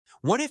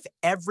What if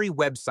every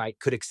website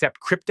could accept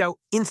crypto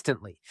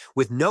instantly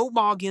with no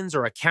logins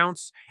or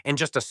accounts and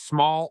just a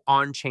small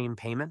on-chain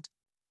payment?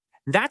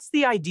 That's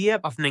the idea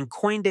of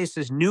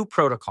Coinbase's new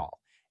protocol,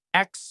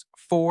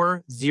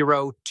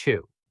 X402.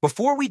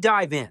 Before we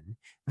dive in,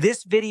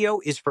 this video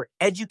is for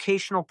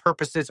educational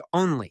purposes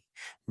only,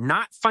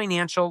 not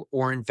financial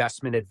or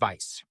investment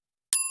advice.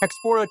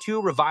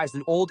 X402 revised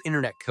an old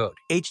internet code,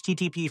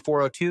 HTTP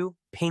 402,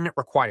 payment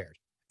required.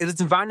 It was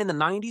designed in the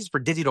 90s for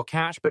digital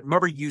cash, but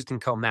never used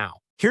until now.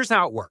 Here's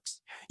how it works.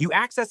 You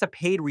access a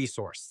paid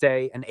resource,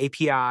 say an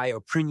API or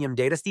premium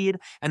data feed,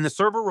 and the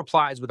server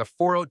replies with a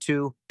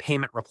 402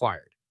 payment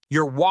required.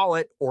 Your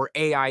wallet or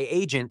AI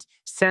agent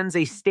sends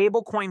a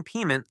stablecoin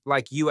payment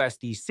like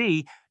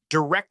USDC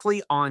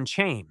directly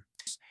on-chain,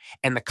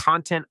 and the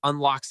content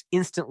unlocks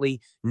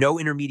instantly, no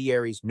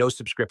intermediaries, no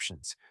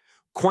subscriptions.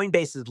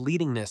 Coinbase is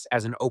leading this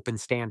as an open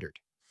standard,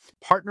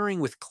 partnering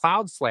with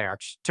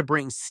Cloudslash to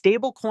bring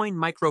stablecoin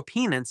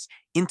micropayments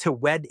into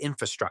web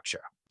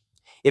infrastructure.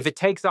 If it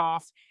takes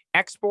off,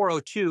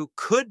 X402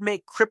 could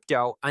make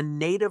crypto a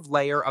native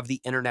layer of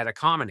the internet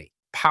economy,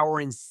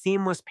 powering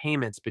seamless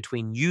payments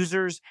between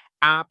users,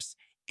 apps,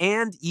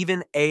 and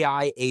even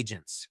AI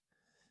agents.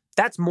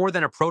 That's more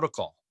than a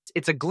protocol.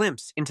 It's a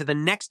glimpse into the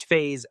next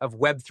phase of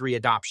Web3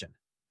 adoption.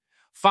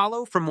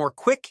 Follow for more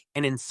quick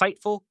and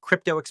insightful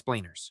crypto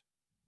explainers.